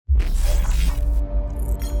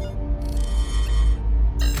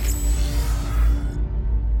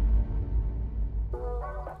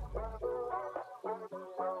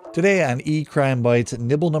Today on eCrimeBytes,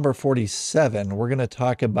 Nibble number 47, we're going to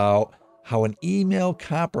talk about how an email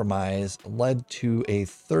compromise led to a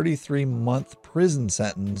 33-month prison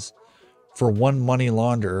sentence for one money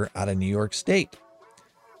launderer out of New York State.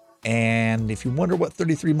 And if you wonder what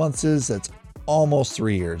 33 months is, that's almost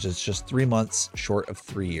 3 years. It's just 3 months short of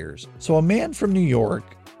 3 years. So a man from New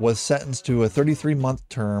York was sentenced to a 33-month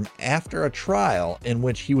term after a trial in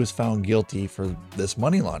which he was found guilty for this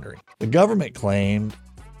money laundering. The government claimed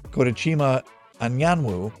Kodachima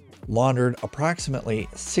Anyanwu laundered approximately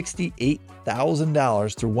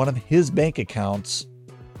 $68,000 through one of his bank accounts,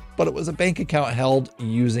 but it was a bank account held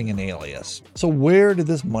using an alias. So where did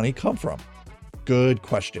this money come from? Good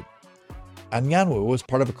question. Anyanwu was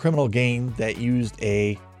part of a criminal gang that used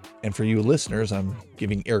and for you listeners, I'm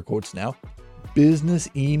giving air quotes now, business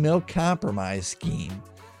email compromise scheme.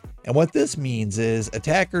 And what this means is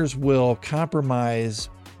attackers will compromise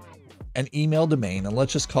an email domain, and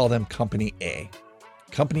let's just call them Company A,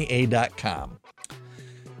 companyaa.com.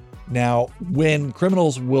 Now, when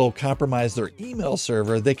criminals will compromise their email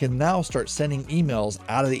server, they can now start sending emails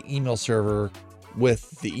out of the email server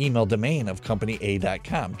with the email domain of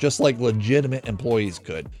companyaa.com, just like legitimate employees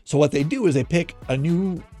could. So what they do is they pick a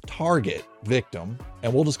new target victim,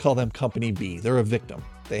 and we'll just call them Company B. They're a victim.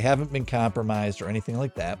 They haven't been compromised or anything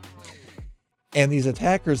like that. And these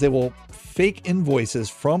attackers, they will fake invoices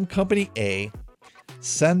from Company A,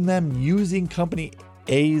 send them using Company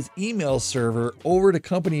A's email server over to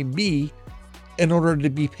Company B in order to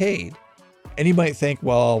be paid. And you might think,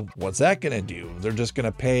 well, what's that going to do? They're just going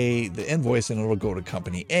to pay the invoice and it'll go to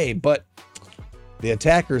Company A. But the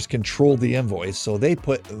attackers control the invoice, so they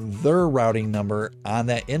put their routing number on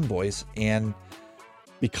that invoice. And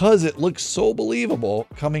because it looks so believable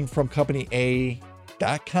coming from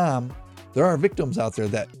companyaa.com, there are victims out there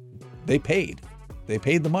that they paid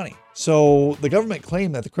the money. So the government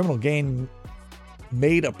claimed that the criminal gang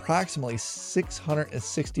made approximately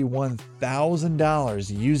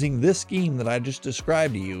 $661,000 using this scheme that I just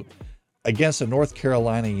described to you against a North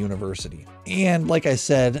Carolina university. And like I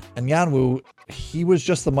said, Anyanwu, he was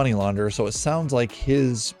just the money launderer, so it sounds like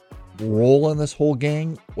his role in this whole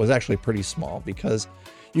gang was actually pretty small, because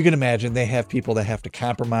you can imagine they have people that have to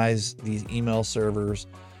compromise these email servers.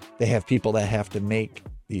 They have people that have to make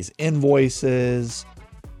these invoices,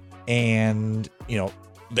 and,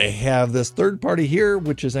 they have this third party here,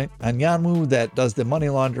 which is Anyanwu, that does the money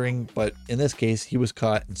laundering. But in this case, he was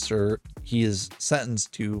caught and he is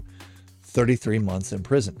sentenced to 33 months in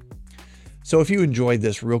prison. So if you enjoyed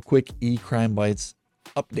this real quick eCrimeBytes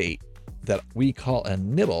update that we call a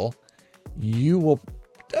nibble, you will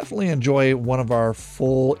definitely enjoy one of our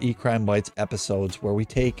full eCrimeBytes episodes where we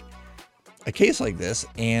take a case like this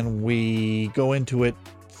and we go into it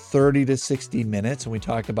 30 to 60 minutes and we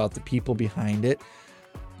talk about the people behind it,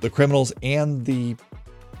 the criminals and the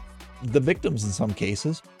victims in some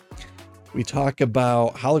cases. We talk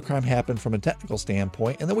about how the crime happened from a technical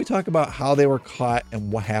standpoint, and then we talk about how they were caught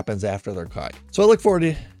and what happens after they're caught. So I look forward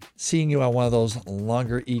to seeing you on one of those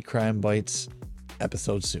longer eCrimeBytes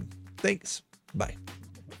episodes soon. Thanks. Bye.